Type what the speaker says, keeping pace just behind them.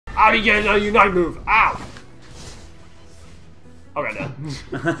Ow, you get a unite move. Ow. Okay, then.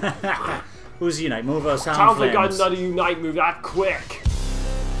 Who's the unite move? Talonflame got another unite move that quick.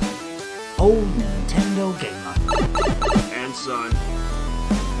 Oh, Nintendo gamer. And son.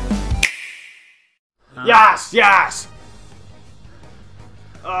 Yes, yes.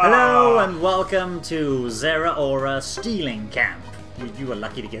 Hello and welcome to Zeraora Stealing Camp. You were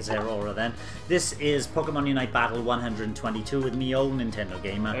lucky to get Zeraora then. This is Pokemon Unite Battle 122 with me, old Nintendo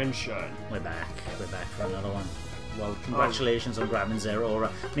gamer. And Shun. We're back for another one. Well, congratulations on grabbing Zeraora.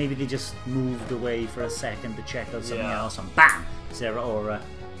 Maybe they just moved away for a second to check out something else, and BAM! Zeraora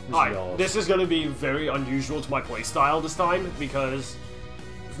was yours. This is going to be very unusual to my playstyle this time, because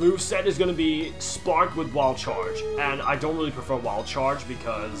moveset is going to be Spark with Wild Charge, and I don't really prefer Wild Charge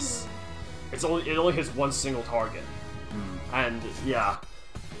because it only hits one single target. And yeah,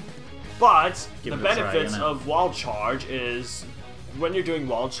 but the benefits of Wild Charge is when you're doing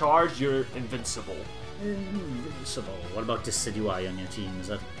Wild Charge, you're invincible. Invincible. What about Decidueye on your team? Is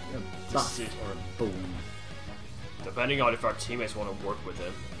that a buff or a boon? Depending on if our teammates want to work with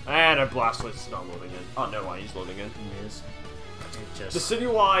him. And our Blastoise is not loading in. Oh, never mind, he's loading in. He is.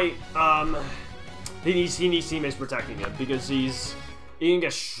 Decidueye, he needs teammates protecting him because he can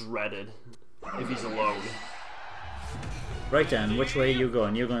get shredded if he's alone. Right then, which way are you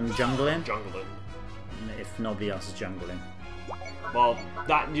going? You're going jungling? Jungling. If nobody else is jungling. Well,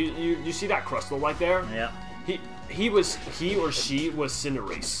 that you see that Crustle right there? Yeah. He or she was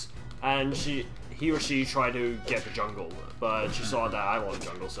Cinderace, and he or she tried to get the jungle, but she saw that I wanted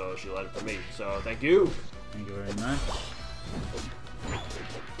jungle, so she led it for me. So thank you. Thank you very much.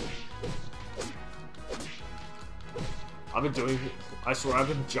 I swear I've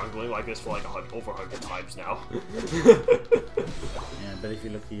been jungling like this for like over 100 times now. Yeah, but if you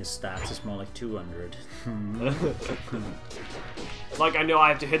look at your stats, it's more like 200. Like, I know I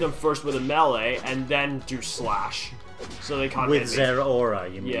have to hit them first with a melee and then do slash, so they can't hit me. With Zeraora,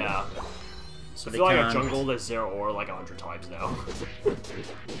 you mean? Yeah. So I feel like I jungled as Zeraora like 100 times now.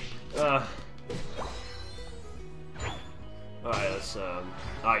 Alright, that's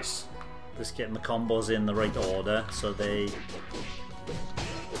nice. Just getting the combos in the right order, so they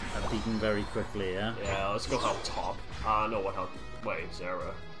are beaten very quickly, yeah? Yeah, let's go help top. No, what help? Wait,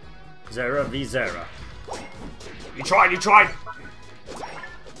 Zera. Zera v Zera. You tried! You tried!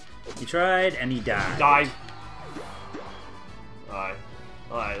 He tried, and he died. Died. Alright.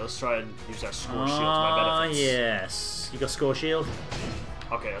 Alright, let's try and use that score shield to my benefits. Yes. You got score shield?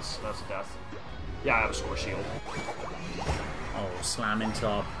 Okay, that's a death. Yeah, I have a score shield. Oh, slamming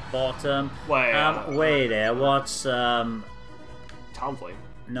top, bottom. Wait, wait there, what's, Talonflame.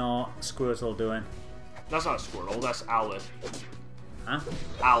 No, Squirtle doing? That's not a Squirtle, that's Owlet. Huh?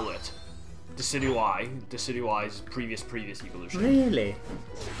 Owlet. Decidueye's previous evolution. Really?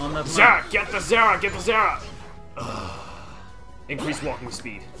 On the Zera! Get the Zera! Get the Zera! Increase walking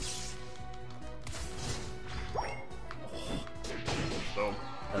speed. Boom.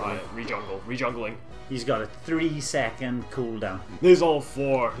 Alright, rejungling. He's got a 3-second cooldown. There's all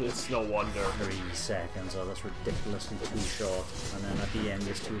 4, it's no wonder. 3 seconds, oh that's ridiculously too short. And then at the end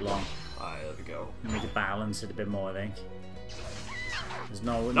it's too long. Alright, there we go. You need to balance it a bit more, I think. There's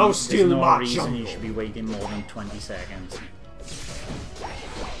no reason you should be waiting more than 20 seconds.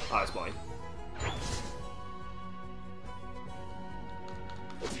 Ah, it's mine.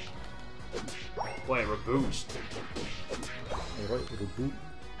 Wait, reboot. Alright, reboot.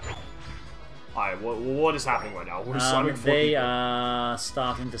 Alright, what is happening right now? We're slamming 4 they people. are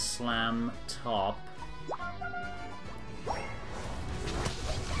starting to slam top.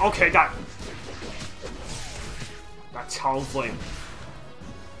 Okay, that Talonflame.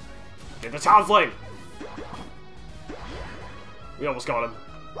 Get the Talonflame! We almost got him.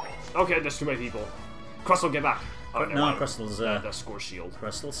 Okay, there's too many people. Crustle, get back. Oh, no, Crystle's the score shield.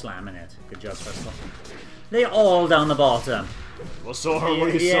 Crystal slamming it. Good job, Crystal. They're all down the bottom. Well, so are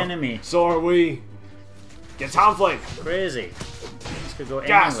we. The enemy. So are we. Get Talonflame. Crazy. This could go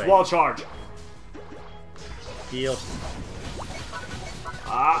Gas, anyway. wall charge. Heal.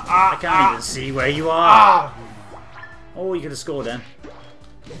 I can't even see where you are. Ah. Oh, you could have scored then.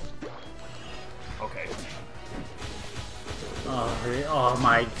 Okay. Oh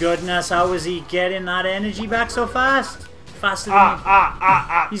my goodness, how is he getting that energy back so fast? Faster than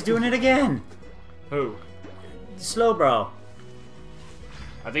He's doing it again. Who? Slowbro.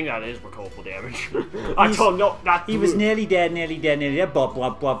 I think that is recoverable damage. I don't know. He was nearly dead. Bop,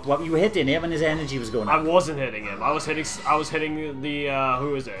 bop, bop, bop. You were hitting him and his energy was going up. I wasn't hitting him. I was hitting the,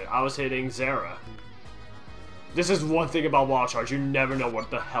 who is it? I was hitting Zera. This is one thing about Wild Charge. You never know what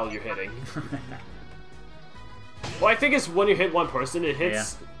the hell you're hitting. Well, I think it's when you hit one person, it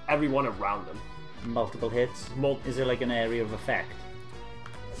hits everyone around them. Multiple hits? Is there like an area of effect?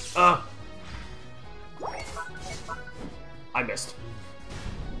 I missed.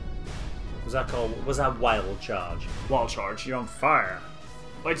 Was that wild charge? Wild charge. You're on fire.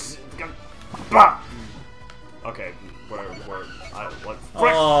 Let's... Bah! Okay, what?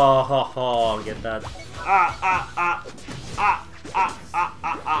 Frick! Oh, get that.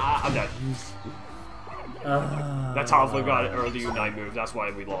 I'm dead. That Talonflame got an early Unite move, that's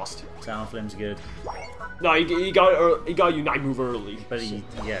why we lost. Talonflame's good. No, he got a Unite move early. But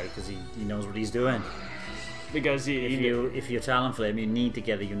because he knows what he's doing. Because if you're Talonflame, you need to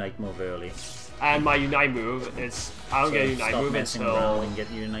get a Unite move early. And my Unite move, I don't get a Unite move until... And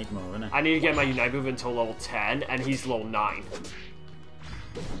get your Unite move, innit? I need to get my Unite move until level 10, and he's level 9.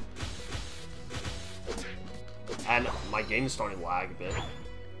 And my game is starting to lag a bit,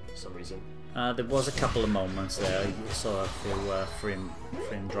 for some reason. There was a couple of moments there. You saw a few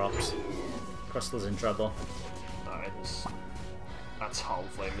frame drops. Crystal's in trouble. Alright, that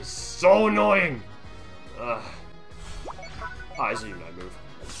Talonflame is so annoying! It's a Unite move.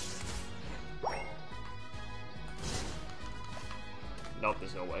 Nope,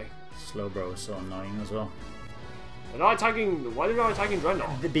 there's no way. Slowbro is so annoying as well. They're not attacking. Why are they not attacking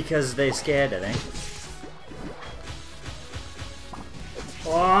Dreadnought? Because they're scared, I think.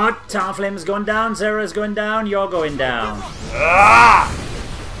 Oh, Talonflame is going down. Zera is going down. You're going down. Ah!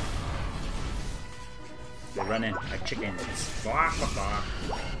 They're running like chickens.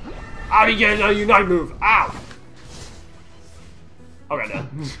 I'll be getting a Unite move. Ow! Okay, then.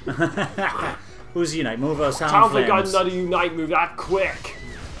 Who's Unite move or Talonflame got another Unite move that quick.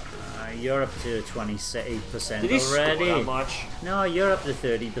 You're up to 28% Did he already. Score that much? No, you're up to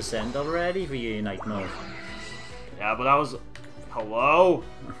 30% already for your Unite move. Yeah, but that was... Hello?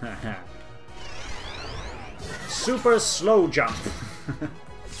 Super slow jump.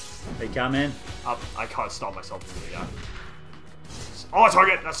 They come in. I can't stop myself from doing that. Oh,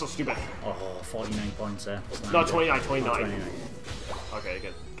 target! That's so stupid. Oh, 49 points there. No, 29. Oh, 29. Okay,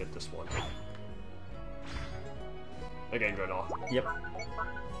 get this one. Again, Dreadnought. Yep.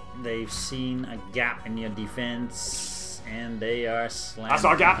 They've seen a gap in your defense, and they are slamming. That's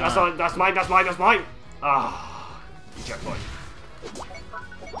not a gap. That's mine. Ah, eject point.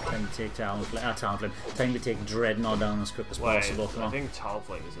 Time to take Talonflame. Time to take Dreadnought down as quick as possible. Come on. I think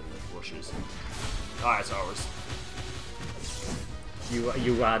Talonflame is in the bushes. Alright, it's ours.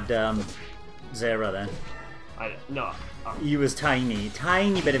 You had Zera then. No. He was tiny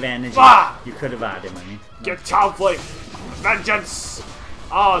bit of energy. Ah! You could have had him, I mean. Get Talonflame! Vengeance!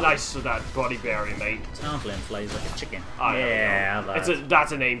 Oh, nice with that body berry, mate. Talonflame flies like a chicken. Oh, yeah,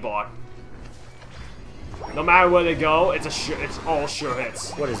 that's an aimbot. No matter where they go, it's all sure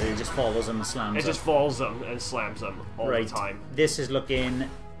hits. What is it? It just follows them and slams them. It just follows them and slams them all the time. This is looking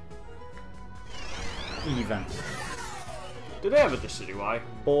even. Do they have a City Y?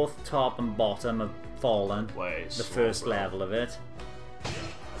 Both top and bottom have fallen. Wait, the first level of it.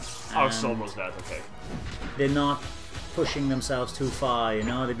 Oh, Soulbro's dead, okay. They're not pushing themselves too far, you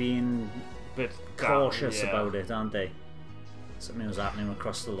know, they're being a bit cautious about it, aren't they? Something was happening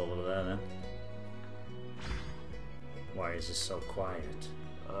across the level there then. Why is this so quiet?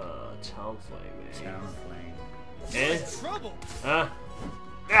 Talonflame, eh? Talonflame. Eh? Trouble. Huh?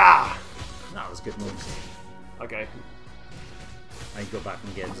 Ah! That was good moves. Okay. I go back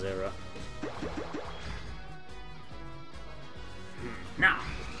and get Zera. Now!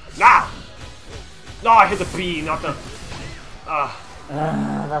 Now! No, I hit the B, not the...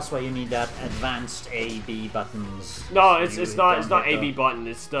 That's why you need that advanced A/B buttons. No, it's not A/B button.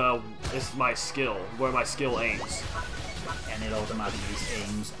 It's my skill, where my skill aims. And it automatically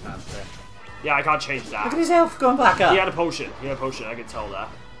aims at the... Yeah, I can't change that. Look at his health going back up. He had a potion. I can tell that.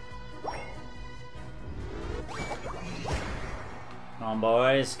 Come on,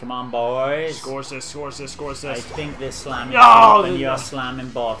 boys. Come on, boys. Score assist. I think they're slamming top and you're slamming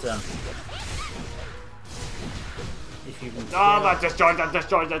bottom. If you can that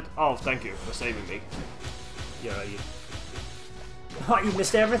disjointed. Oh, thank you for saving me. Yeah, What, you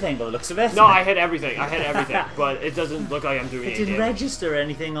missed everything by the looks of it? No, I hit everything. But it doesn't look like I'm doing it. It didn't register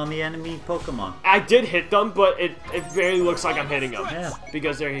anything on the enemy Pokemon. I did hit them, but it barely looks like I'm hitting them. Yeah.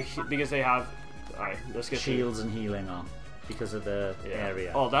 Because they have... Alright, let's get shields and healing on. Because of the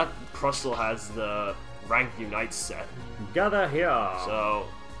area. Oh, that Crustle has the Rank Unite set. Gather here. So...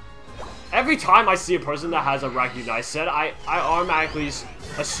 Every time I see a person that has a Rank Unite set, I automatically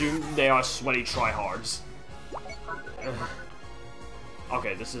assume they are sweaty tryhards.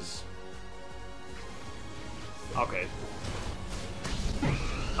 Okay, this is... Okay.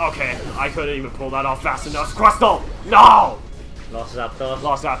 Okay, I couldn't even pull that off fast enough. Crustle! No! Lost Zapdos.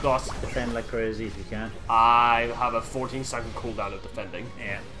 Lost Zapdos. Defend like crazy if you can. I have a 14-second cooldown of defending.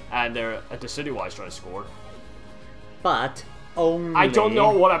 Yeah. And they're at the city-wise trying to score. But only... I don't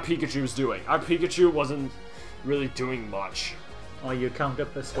know what our Pikachu's doing. Our Pikachu wasn't really doing much. Oh, you count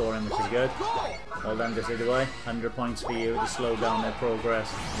up the scoring, which is good. Well done, Decidueye. 100 points for you to slow down their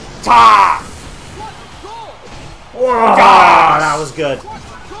progress. Ta! Whoa, that was good.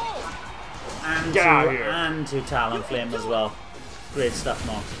 Get out of here. And to Talonflame as well. Great stuff,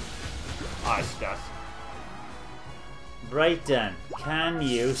 Mark. Ice Death. Right then, can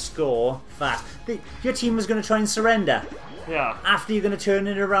you score fast? Your team was going to try and surrender. Yeah. After you're going to turn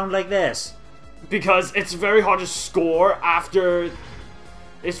it around like this. Because it's very hard to score after...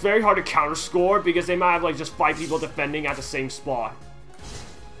 It's very hard to counter score because they might have like just 5 people defending at the same spot.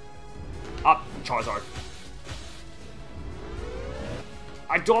 Up, Charizard.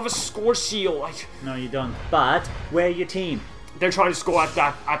 I don't have a score shield. No, you don't. But where your team? They're trying to score at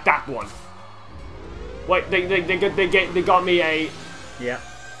that one. Wait, they got me a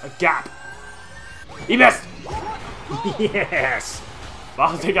gap. He missed. Yes. I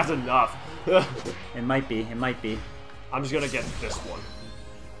don't think that's enough. It might be. It might be. I'm just gonna get this one.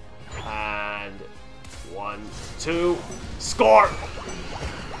 And 1, 2, score!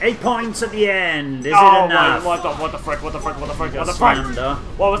 8 points at the end. Is Oh it enough? what the frick? What the frick? What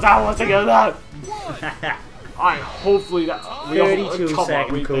was that? What's again that? Hopefully that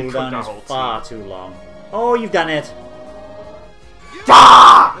 32-second cooldown is far too long. Oh, you've done it.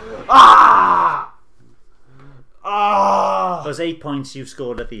 Ah! Ah! Ah! Those 8 points you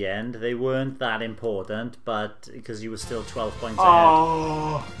scored at the end, they weren't that important, but because you were still 12 points ahead.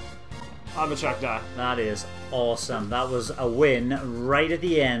 Oh, I'm gonna check that. That is awesome. That was a win right at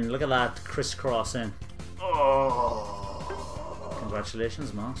the end. Look at that crisscrossing. Oh.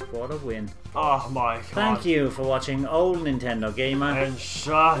 Congratulations, Mark. What a win. Oh my god. Thank you for watching Old Nintendo Gamer. And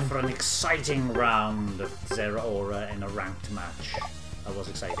Sean. For an exciting round of Zeraora in a ranked match. That was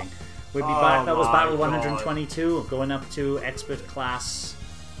exciting. We'll be back. That was Battle 122, going up to Expert Class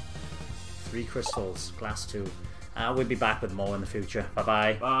 3 Crystals, Class 2. We'll be back with more in the future.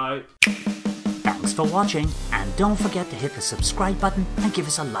 Bye-bye. Bye. Thanks for watching, and don't forget to hit the subscribe button and give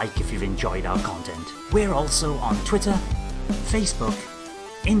us a like if you've enjoyed our content. We're also on Twitter, Facebook,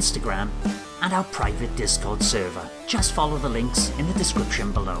 Instagram, and our private Discord server. Just follow the links in the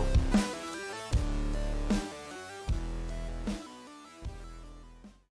description below.